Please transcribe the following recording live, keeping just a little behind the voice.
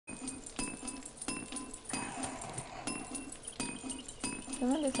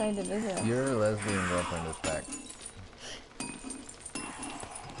Someone decided to visit us. Your lesbian girlfriend is back.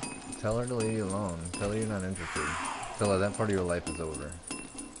 Tell her to leave you alone. Tell her you're not interested. Tell her that part of your life is over.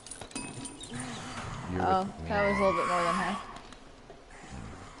 You're Oh, with me. that was a little bit more than half.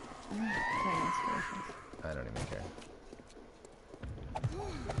 Goodness gracious. I don't even care.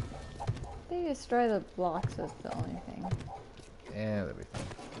 They destroy the blocks is the only thing. Yeah, that'd be fine.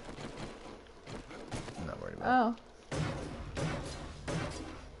 I'm not worried about it. Oh.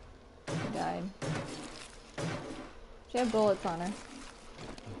 She died. She had bullets on her.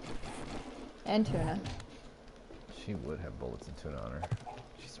 And tuna. She would have bullets and tuna on her.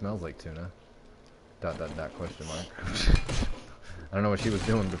 She smells like tuna. ... question mark. I don't know what she was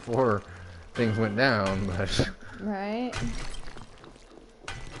doing before things went down, but... Right?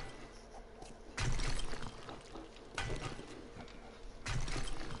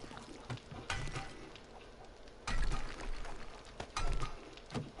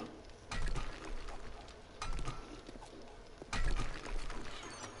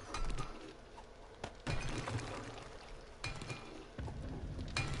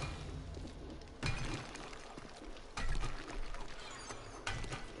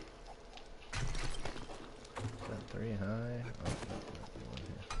 Three high. Oh, no, one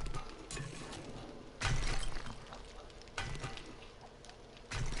here.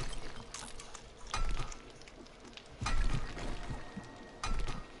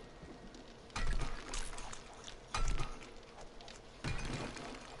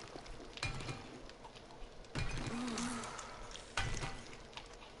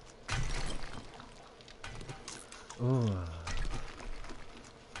 Ooh.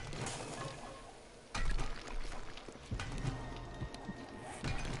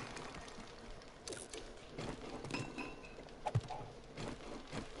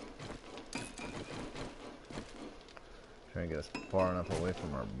 Trying to get us far enough away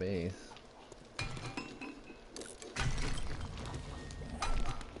from our base.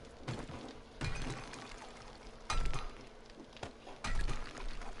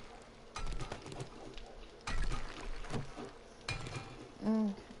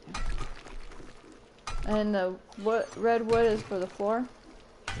 And the red wood is for the floor?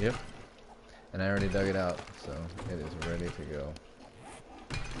 Yep. And I already dug it out, so it is ready to go.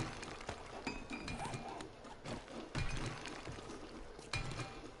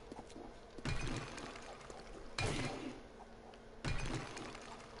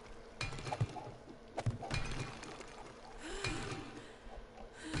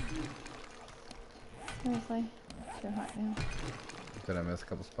 Seriously? It's too hot now. Did I miss a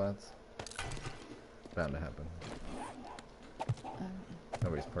couple spots? Bound to happen.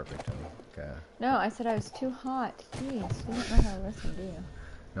 Nobody's perfect, honey. Okay. No, I said I was too hot. Jeez, you don't know how to listen, do you?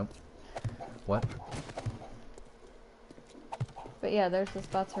 Nope. What? But yeah, there's the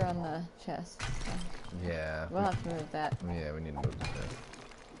spots around the chest. So Yeah. we'll have to move that. Yeah, we need to move this.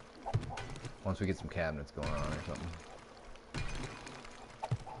 Once we get some cabinets going on or something.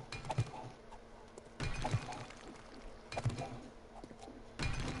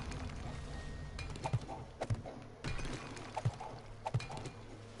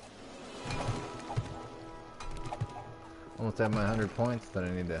 Almost have my 100 points that I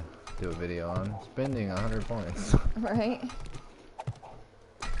need to do a video on. Spending 100 points. Right?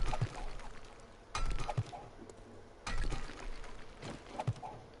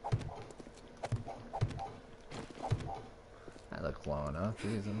 That looks long enough.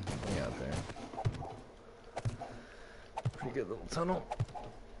 Jeez, I'm way out there. Pretty good little tunnel.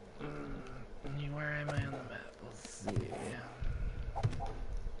 Where am I on the map? Let's see.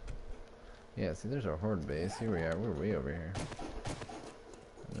 Yeah, see, there's our horde base. Here we are. We're way over here.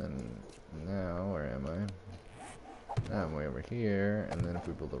 And then now, where am I? Now I'm way over here. And then if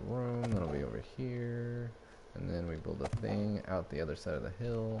we build a room, that'll be over here. And then we build a thing out the other side of the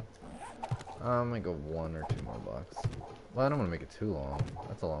hill. I might go 1 or 2 more blocks. Well, I don't want to make it too long.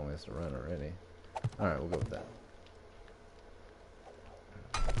 That's a long ways to run already. Alright, we'll go with that.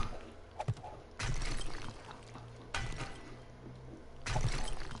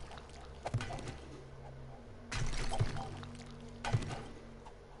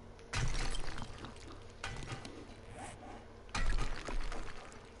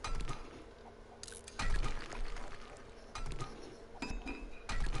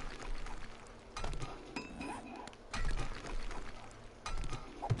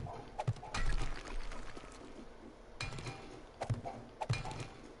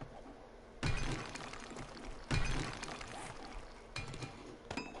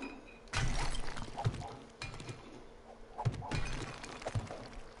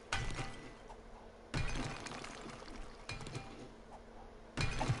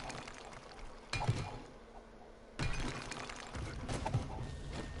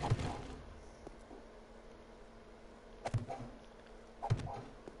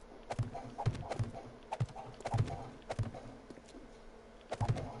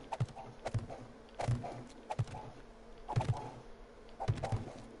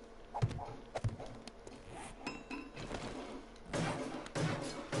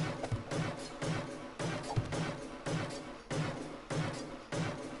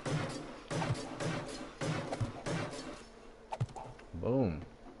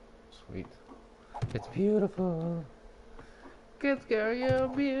 It's beautiful. Good girl, you're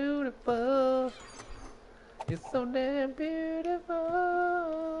beautiful. You're so damn beautiful.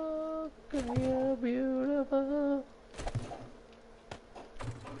 Girl, you're beautiful.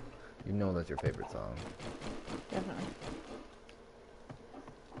 You know that's your favorite song. Definitely.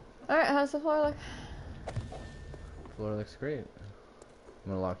 Alright, how's the floor look? Floor looks great.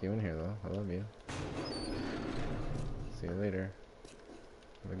 I'm gonna lock you in here though. I love you. See you later.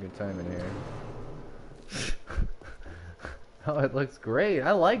 Have a good time in here. Oh, it looks great.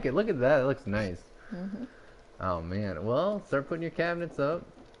 I like it. Look at that. It looks nice. Mm-hmm. Oh man. Well, start putting your cabinets up.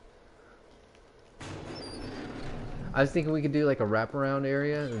 I was thinking we could do like a wraparound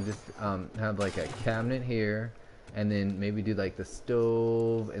area and just have like a cabinet here, and then maybe do like the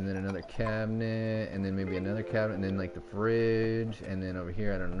stove, and then another cabinet, and then maybe another cabinet, and then like the fridge, and then over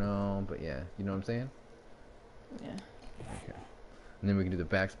here I don't know, but yeah, you know what I'm saying? Yeah. Okay. And then we can do the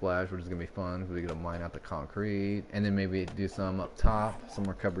backsplash, which is gonna be fun because we gotta mine out the concrete, and then maybe do some up top, some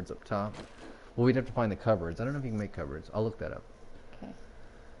more cupboards up top. Well, we'd have to find the cupboards. I don't know if you can make cupboards. I'll look that up. Okay.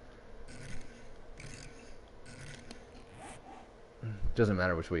 Doesn't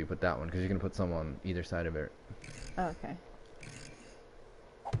matter which way you put that one because you're gonna put some on either side of it. Oh, okay.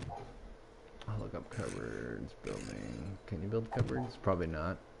 I'll look up cupboards, building. Can you build cupboards? Probably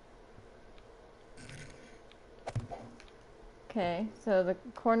not. Okay, so the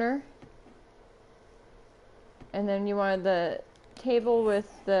corner. And then you wanted the table with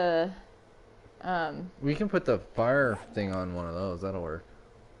the, We can put the fire thing on one of those. That'll work.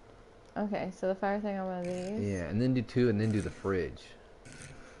 okay, so the fire thing on one of these. Yeah, and then do two, and then do the fridge.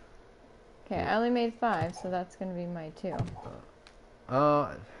 Okay, Yeah. I only made 5, so that's gonna be my 2.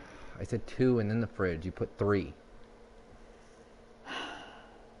 I said 2, and then the fridge. You put 3.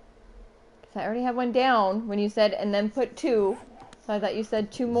 Because I already had one down when you said, and then put 2. So I thought you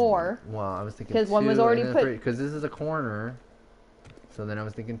said 2 more. Well, I was thinking 'Cause one was 2, already and then put- because this is a corner. So then I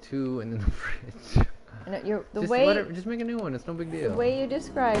was thinking 2, and then the fridge. And you're, the Just way whatever, just make a new one. It's no big deal. the way you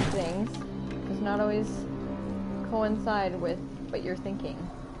describe things does not always coincide with what you're thinking.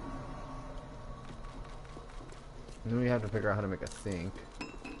 And then we have to figure out how to make a sink.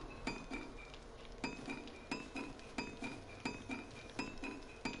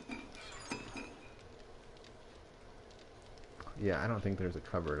 Yeah, I don't think there's a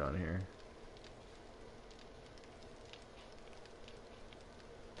cupboard on here.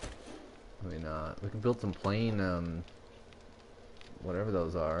 Maybe not. We can build some plain, whatever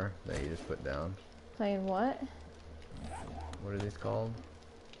those are that you just put down. Playing what? What are these called?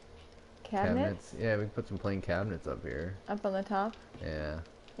 Cabinets? Yeah, we can put some plain cabinets up here. Up on the top? Yeah,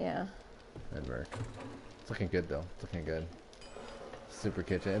 Yeah. that'd work. It's looking good though. It's looking good. Super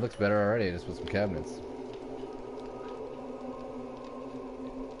kitchen. It looks better already just with some cabinets.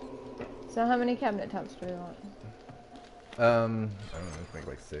 So how many cabinet tops do we want? I don't know, let's make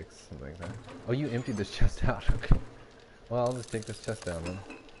like 6, something like that. Oh, you emptied this chest out. Okay. Well, I'll just take this chest down then.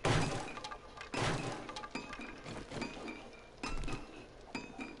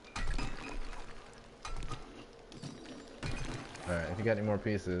 Alright, if you got any more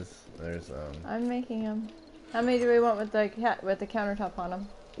pieces, there's I'm making them. How many do we want with the countertop on them?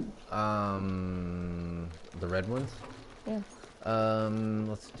 the red ones? Yeah.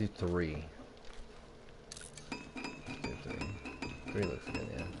 Let's do 3. Let's do 3. 3 looks good,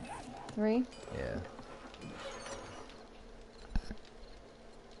 yeah. 3? Yeah.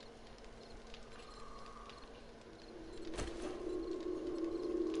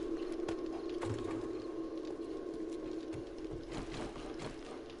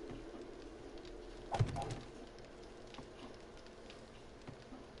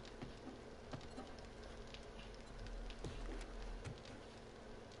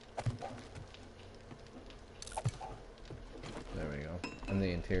 There we go. And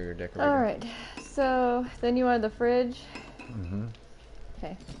the interior decorator. Alright. So then you wanted the fridge? Mm-hmm.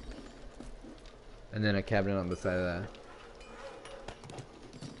 Okay. And then a cabinet on the side of that.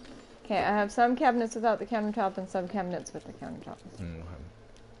 Okay, I have some cabinets without the countertop and some cabinets with the countertop. Mm-hmm.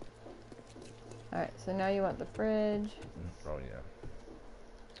 Alright, so now you want the fridge. Oh, yeah.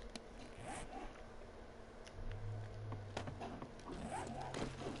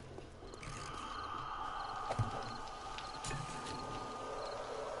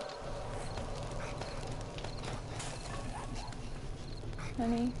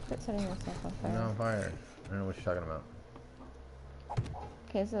 Honey, quit setting yourself on I'm fire. not on fire. I don't know what you're talking about.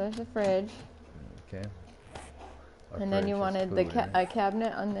 Okay, so there's the fridge. Okay. Our And then you fridge is wanted the cooler. a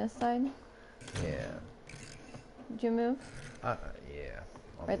cabinet on this side. Yeah. Did you move? Yeah.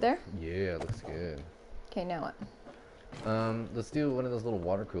 Right there? Yeah, it looks good. Okay, now what? Let's do one of those little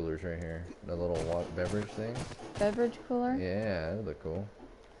water coolers right here. The little beverage things. Beverage cooler? Yeah, that would look cool.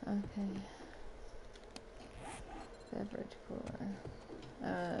 Okay. Beverage cooler.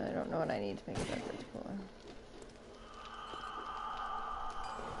 I don't know what I need to make a beverage cooler.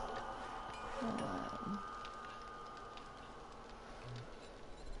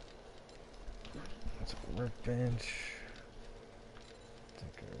 That's a workbench.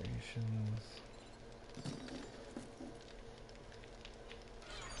 Decorations.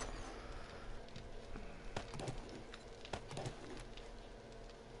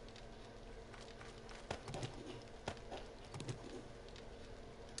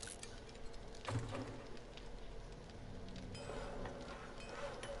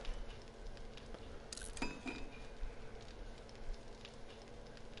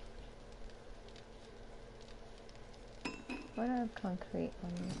 Why do I have concrete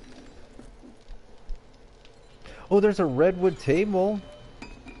on me? Oh, there's a redwood table.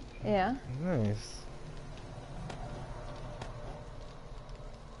 Yeah. Nice.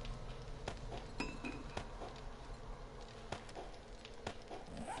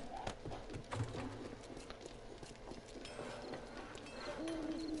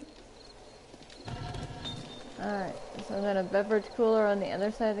 Alright, so then a beverage cooler on the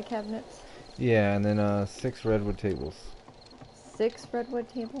other side of the cabinets. Yeah, and then 6 redwood tables. 6 redwood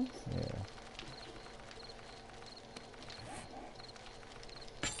tables? Yeah.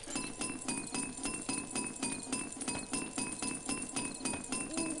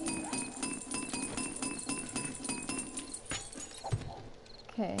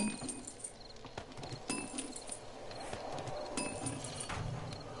 Okay.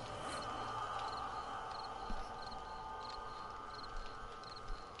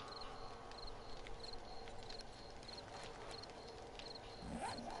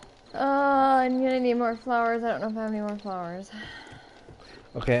 I'm gonna need more flowers. I don't know if I have any more flowers.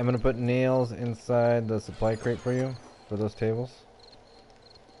 Okay, I'm gonna put nails inside the supply crate for you, for those tables.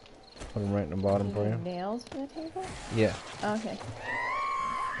 Put them right in the bottom for you. Nails for the table? Yeah. Okay.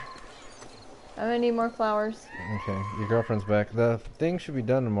 I'm gonna need more flowers. Okay, your girlfriend's back. The thing should be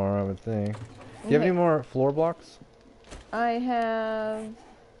done tomorrow, I would think. Do you have any more floor blocks? I have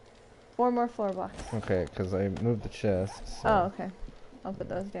 4 more floor blocks. Okay, because I moved the chest. So. Oh, okay. I'll put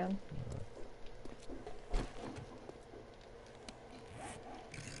those down.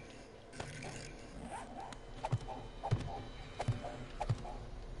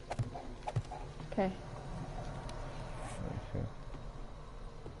 Okay.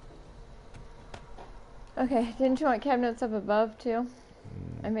 Okay, didn't you want cabinets up above too?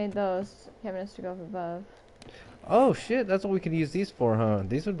 I made those cabinets to go up above. Oh shit, that's what we could use these for, huh?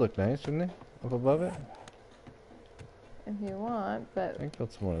 These would look nice, wouldn't they? Up above it? If you want, but... I think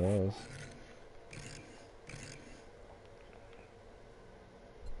build some more of those.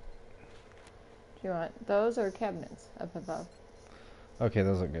 Do you want those or cabinets up above? Okay,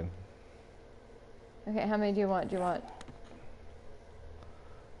 those look good. Okay, how many do you want? Do you want...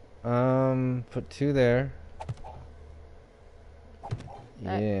 Put 2 there.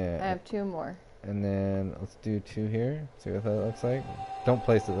 I Yeah. have 2 more. And then let's do 2 here. See what that looks like. Don't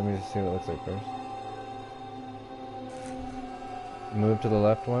place it. Let me just see what it looks like first. Move to the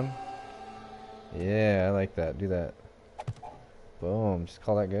left one. Yeah, I like that. Do that. Boom. Just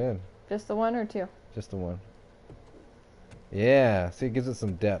call that good. Just the 1 or 2? Just the 1. Yeah. See, it gives it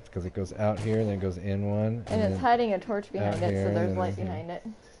some depth because it goes out here and then it goes in one. And it's hiding a torch behind it, here, so there's and light then behind it.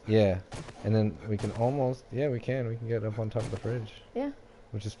 Yeah. And then we can almost, yeah, we can get up on top of the fridge. Yeah.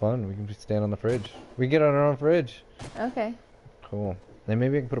 Which is fun. We can just stand on the fridge. We can get on our own fridge. Okay. Cool. Then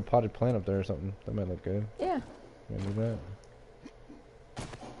maybe I can put a potted plant up there or something. That might look good. Yeah. Can I do that?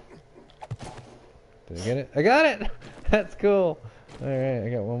 Did I get it? I got it! That's cool. Alright, I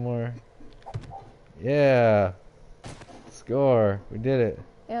got one more. Yeah. Score. We did it.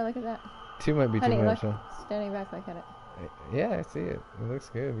 Yeah, look at that. 2 might be Honey, too much, look. huh? Standing back, look at it. Yeah, I see it. It looks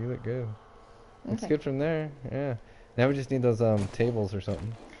good. You look good. Looks Okay. good from there. Yeah. Now we just need those tables or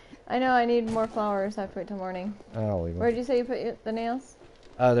something. I know, I need more flowers. I have to wait till morning. I'll leave them. Where'd you say you put the nails?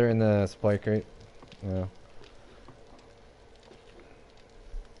 They're in the supply crate. Yeah.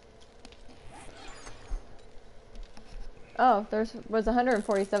 Oh, was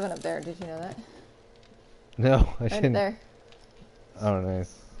 147 up there. Did you know that? No, I Right didn't. there. Oh,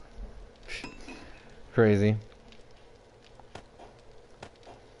 nice. Crazy.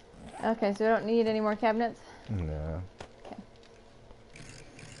 Okay, so we don't need any more cabinets? No.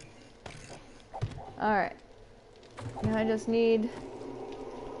 Alright. Now I just need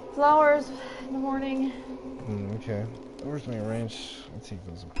flowers in the morning. Okay. Where's my wrench? Let's take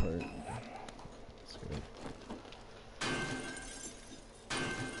those apart. That's good.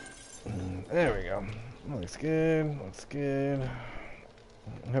 There we go. Looks good. Looks good.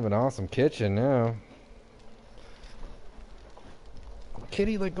 I have an awesome kitchen now.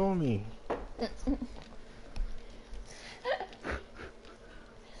 Kitty, let go of me.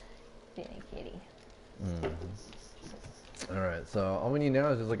 Kitty. Alright, so all we need now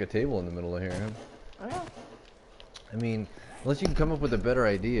is just like a table in the middle of here. Oh yeah. I mean, unless you can come up with a better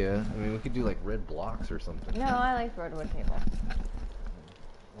idea. I mean, we could do like red blocks or something. No, I like the redwood table.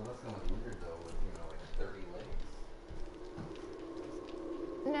 Well, that's kind of weird though, with, like 30 legs.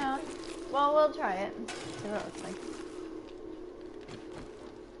 No. Well, we'll try it. See what it looks like.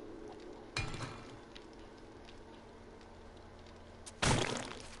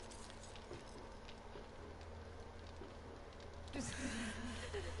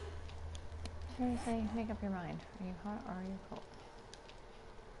 Seriously, make up your mind. Are you hot or are you cold?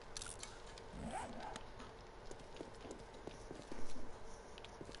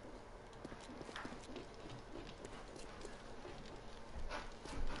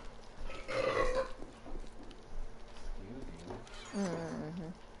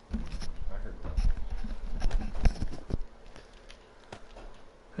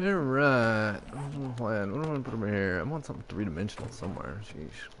 Alright, what's my plan? What do I want to put over here? I want something three-dimensional somewhere.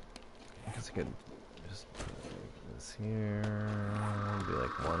 Sheesh. I guess I could just put this here. Be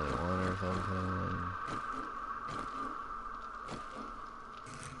like 1 and 1 or something.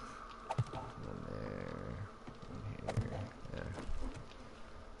 One there. One here. Yeah.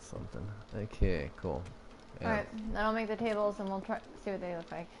 Something. Okay, cool. Yeah. Alright, then I'll make the tables and we'll try see what they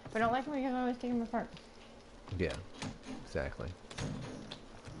look like. If I don't like them, we can always take them apart. Yeah, exactly.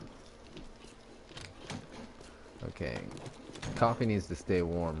 Okay, coffee needs to stay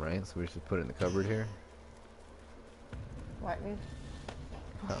warm, right? So we should put it in the cupboard here. What?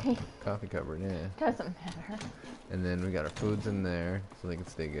 Coffee cupboard, yeah. Doesn't matter. And then we got our foods in there, so they can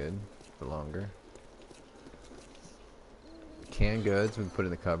stay good for longer. Canned goods we can put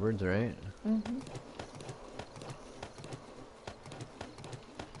in the cupboards, right? Mm-hmm.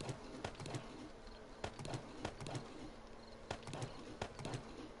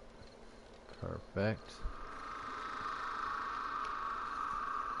 Perfect.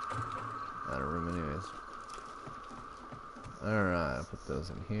 Out of room anyways. Alright, I'll put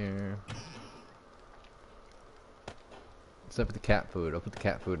those in here. Except for the cat food. I'll put the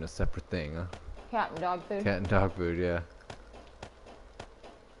cat food in a separate thing, huh? Cat and dog food. Cat and dog food, yeah.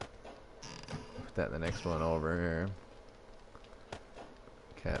 Put that in the next one over here.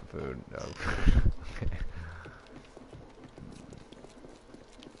 Cat food, dog food. Okay.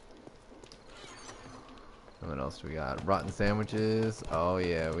 What else do we got? Rotten sandwiches. Oh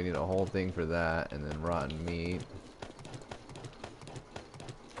yeah, we need a whole thing for that, and then rotten meat.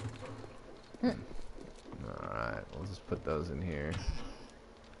 Alright, we'll just put those in here.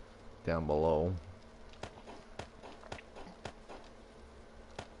 Down below.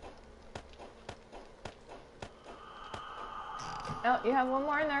 Oh, you have one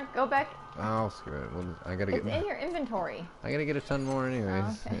more in there. Go back. Oh, screw it. Well, I gotta It's get. in your inventory. I gotta get a ton more anyways.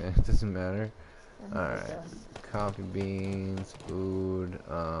 Oh, okay. Yeah, it doesn't matter. Alright. Ridiculous. Coffee beans, food,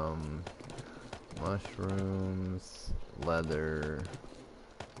 mushrooms, leather,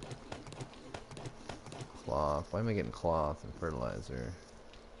 cloth. Why am I getting cloth and fertilizer?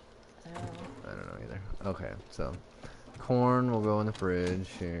 I don't know either. Okay, so corn will go in the fridge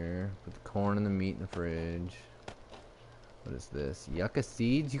here. Put the corn and the meat in the fridge. What is this? Yucca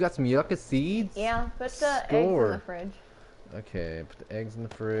seeds? You got some yucca seeds? Yeah, put the eggs Score. in the fridge. Okay, put the eggs in the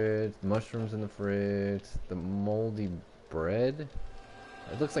fridge, the mushrooms in the fridge, the moldy bread.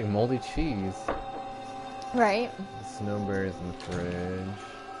 It looks like moldy cheese. Right. The snowberries in the fridge.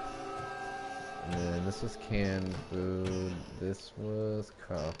 And then this was canned food. This was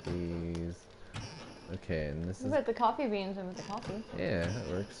coffees. Okay, and this You is... put the coffee beans in with the coffee. Yeah, that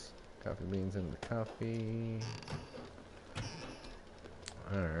works. Coffee beans in the coffee.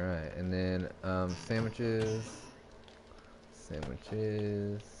 Alright, and then sandwiches.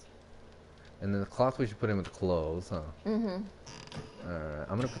 Sandwiches. And then the cloth we should put in with the clothes, huh? Mm-hmm. Alright,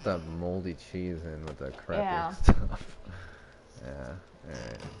 I'm gonna put that moldy cheese in with the crappy Yeah. stuff. Yeah,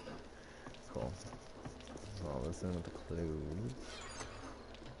 alright. Cool. Put all this in with the clothes.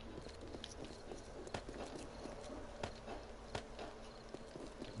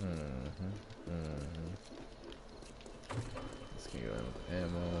 Let's go in with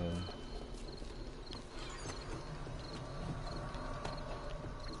ammo.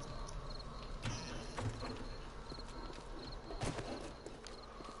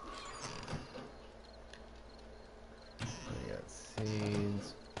 We got seeds,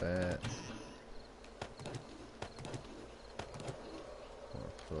 fat,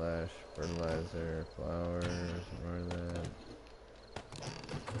 more flesh, fertilizer. Water, flowers, more of that.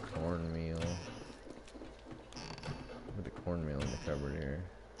 Cornmeal. Put the cornmeal in the cupboard here.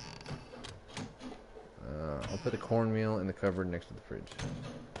 I'll put the cornmeal in the cupboard next to the fridge.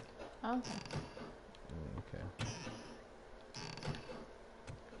 Okay. Okay.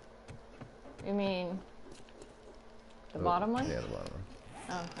 You mean the Oh, bottom one? Yeah, the bottom one.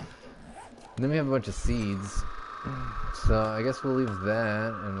 Oh, okay. And then we have a bunch of seeds. So I guess we'll leave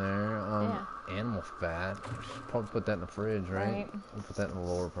that in there. Yeah. Animal fat. Should probably put that in the fridge, right? Right. We'll put that in the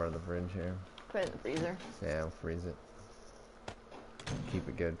lower part of the fridge here. Put it in the freezer. Yeah, we'll freeze it. Keep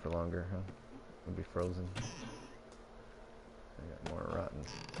it good for longer, huh? It'll be frozen. I got more rotten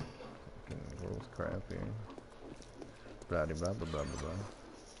fucking gross crap here. Blah blah blah blah blah blah.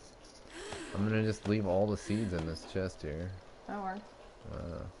 I'm gonna just leave all the seeds in this chest here. That works.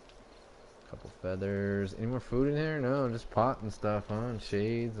 Couple feathers. Any more food in here? No, just pot and stuff, huh? And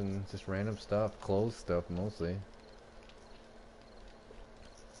shades and just random stuff. Clothes stuff mostly.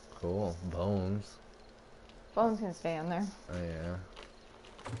 Cool. Bones. Bones can stay in there. Oh yeah.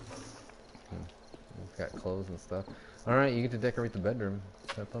 We've got clothes and stuff. Alright, you get to decorate the bedroom.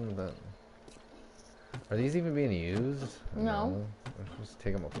 Have fun with that. Are these even being used? No. Let's just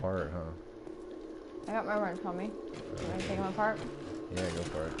take them apart, huh? I got my wrench on me. You want to take them apart? Yeah, go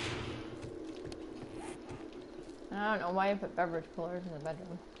for it. And I don't know why you put beverage coolers in the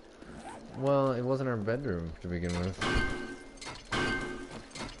bedroom. Well, it wasn't our bedroom to begin with.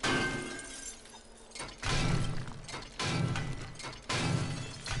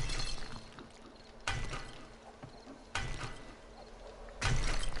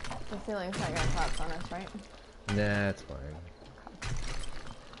 The ceiling's not gonna collapse on us, right? Nah, it's fine.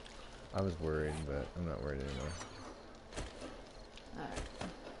 I was worried, but I'm not worried anymore. Alright.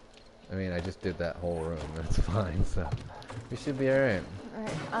 I mean, I just did that whole room. That's fine, so we should be alright.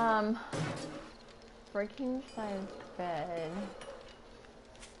 Alright, for a king size bed.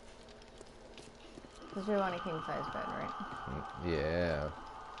 Because we want a king size bed, right? Yeah.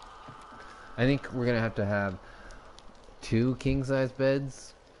 I think we're gonna have to have 2 king size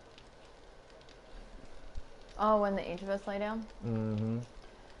beds. Oh, when the each of us lay down? Mm-hmm.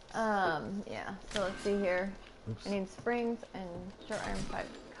 Yeah. So let's see here. Oops. I need springs and short iron pipe.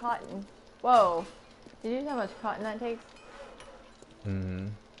 Cotton. Whoa. Did you know how much cotton that takes? Mm-hmm.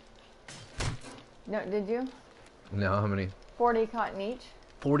 No, did you? No, how many? 40 cotton each.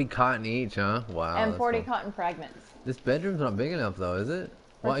 40 cotton each, huh? Wow. And that's 40 cool. cotton fragments. This bedroom's not big enough, though, is it?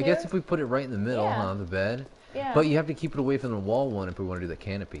 For Well, I guess two? if we put it right in the middle, Yeah. huh, the bed. Yeah. But you have to keep it away from the wall one if we want to do the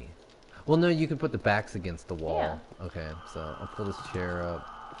canopy. Well, no, you can put the backs against the wall. Yeah. Okay, so I'll pull this chair up.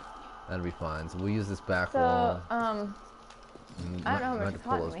 That'll be fine. So we'll use this back So, wall. I don't know how Might have much to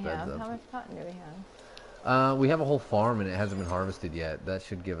pull cotton those we beds have. up. How much cotton do we have? We have a whole farm and it hasn't been harvested yet. That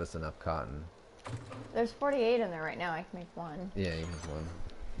should give us enough cotton. There's 48 in there right now. I can make one. Yeah, you can have one.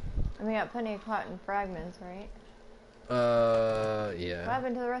 And we got plenty of cotton fragments, right? Yeah. What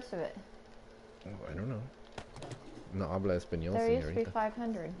happened to the rest of it? Oh, I don't know. No habla español, There used to be señorita.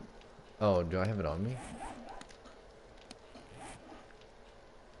 500. Oh, do I have it on me?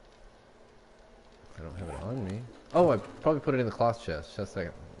 I don't have it on me. Oh, I probably put it in the cloth chest. Just a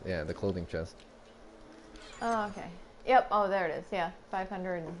second. Yeah, the clothing chest. Oh, okay. Yep. Oh, there it is. Yeah,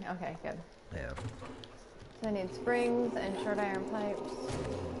 500. Okay, good. Yeah. So I need springs and short iron pipes.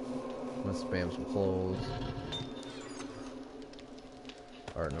 I'm gonna spam some clothes.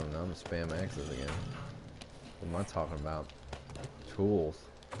 Or no, I'm gonna spam axes again. What am I talking about? Tools.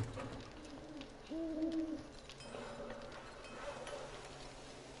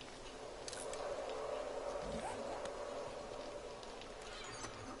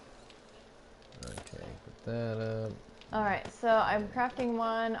 Okay, put that up. All right. So I'm crafting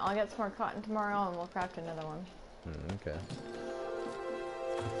one. I'll get some more cotton tomorrow, and we'll craft another one. Okay.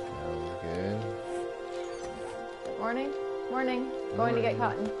 Sounds good. Morning. Morning. Going to get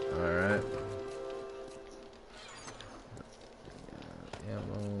cotton. Alright.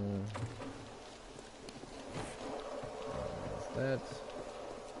 Ammo. That.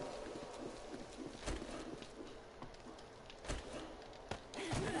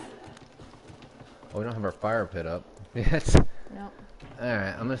 Oh, we don't have our fire pit up yet. No.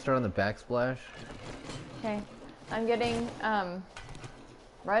 Alright, I'm gonna start on the backsplash. Okay. I'm getting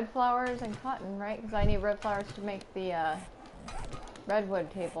red flowers and cotton, right? Because I need red flowers to make the redwood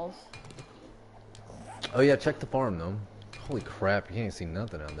tables. Oh yeah, check the farm though. Holy crap, you can't see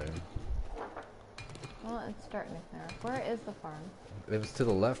nothing out there. Well, it's starting to clear up. Where is the farm? It was to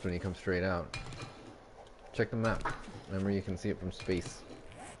the left when you come straight out. Check the map. Remember, you can see it from space.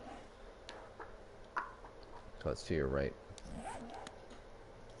 So it's to your right.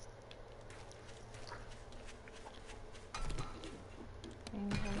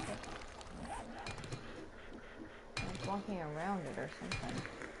 walking around it or something.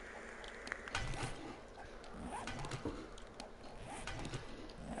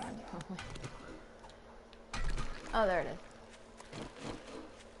 Oh, there it is.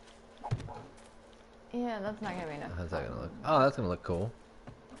 Yeah, that's not gonna be enough. How's that gonna look? Oh, that's gonna look cool.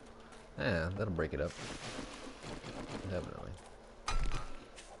 Yeah, that'll break it up. Definitely.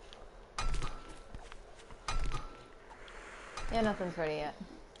 Yeah, nothing's ready yet.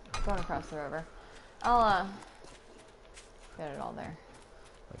 Going across the river. I'll get it all there.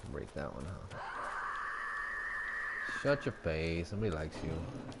 I can break that one, huh? Shut your face. Nobody likes you.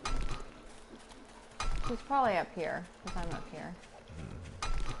 She's probably up here, because I'm up here.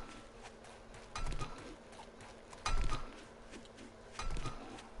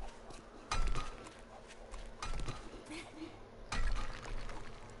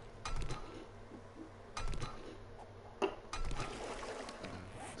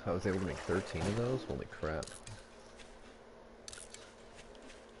 So I was able to make 13 of those? Holy crap.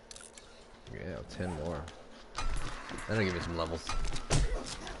 Yeah, 10 more. That'll give me some levels.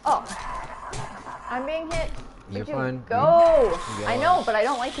 Oh! I'm being hit. You're Would you fine. go? You I know, but I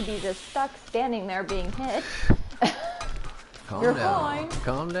don't like to be just stuck standing there being hit. Calm You're down. fine.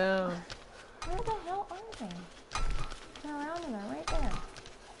 Calm down. Where the hell are they? Turn around and they're right there.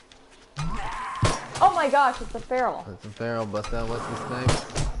 Oh my gosh, it's a feral. That's a feral. Bust out Wesley Snipes.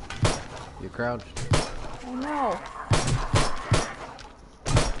 You crouched. I know.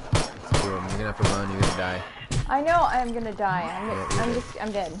 It's cool. You're gonna have to run. You're gonna die. I know I'm gonna die.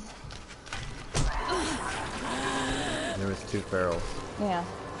 I'm dead. There was 2 ferals. Yeah.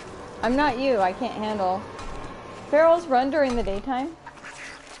 I'm not you. I can't handle. Ferals run during the daytime?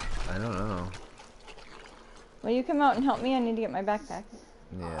 I don't know. Will you come out and help me? I need to get my backpack.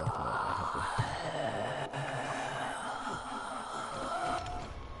 Yeah, I'll come out and help you.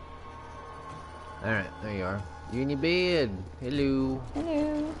 Alright, there you are. You in your bed. Hello.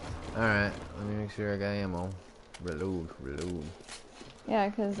 Hello. Alright, let me make sure I got ammo. Reload, reload. Yeah,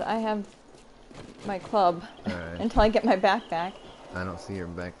 because I have my club Alright. until I get my backpack. I don't see your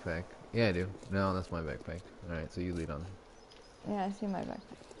backpack. Yeah, I do. No, that's my backpack. Alright, so you lead on. Yeah, I see my backpack.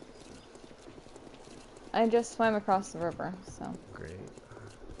 I just swam across the river, so. Great.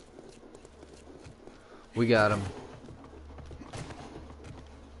 We got him.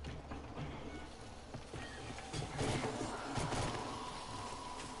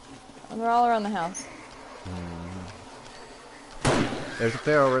 And they're all around the house. There's a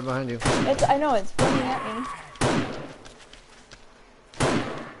feral right behind you. I know, it's running at me.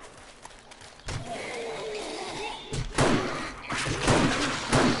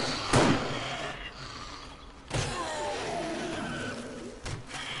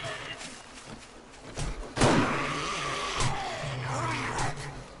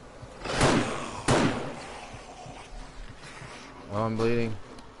 Oh, I'm bleeding.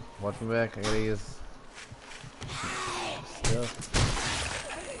 Watch me back. I gotta use stuff.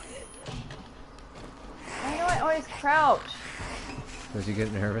 I know I always crouch. Because you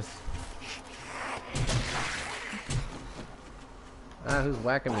get nervous. Ah, who's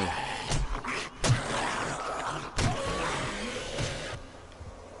whacking me?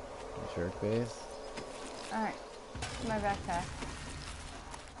 Jerk face. Alright, my backpack.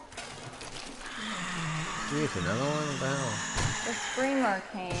 Jeez, another one? What the hell? The screamer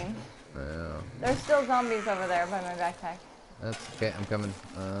came. Oh. There's still zombies over there by my backpack. That's okay, I'm coming.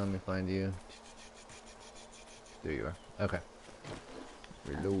 Let me find you. There you are. Okay.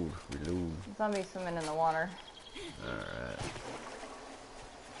 Reload, reload. Zombies swimming in the water. Alright.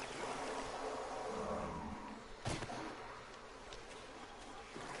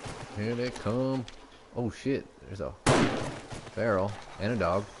 Here they come. Oh shit, there's a feral and a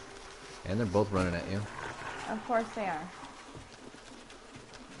dog. And they're both running at you. Of course they are.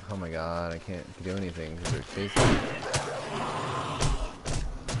 Oh my god, I can't do anything because they're chasing me.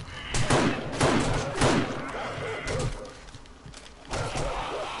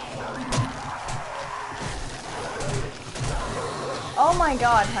 Oh my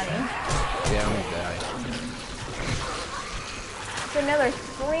god, honey. Yeah, I'm gonna die. It's another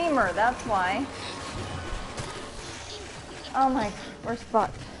screamer, that's why. Oh my, we're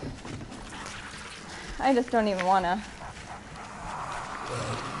fucked. I just don't even wanna.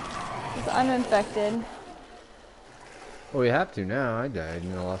 It's uninfected. Well, we have to now. I died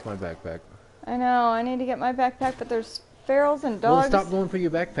and I lost my backpack. I know, I need to get my backpack, but there's ferals and Well, dogs. stop going for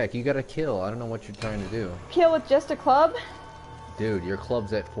your backpack. You gotta kill. I don't know what you're trying to do. Kill with just a club? Dude, your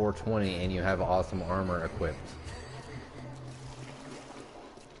club's at 420 and you have awesome armor equipped.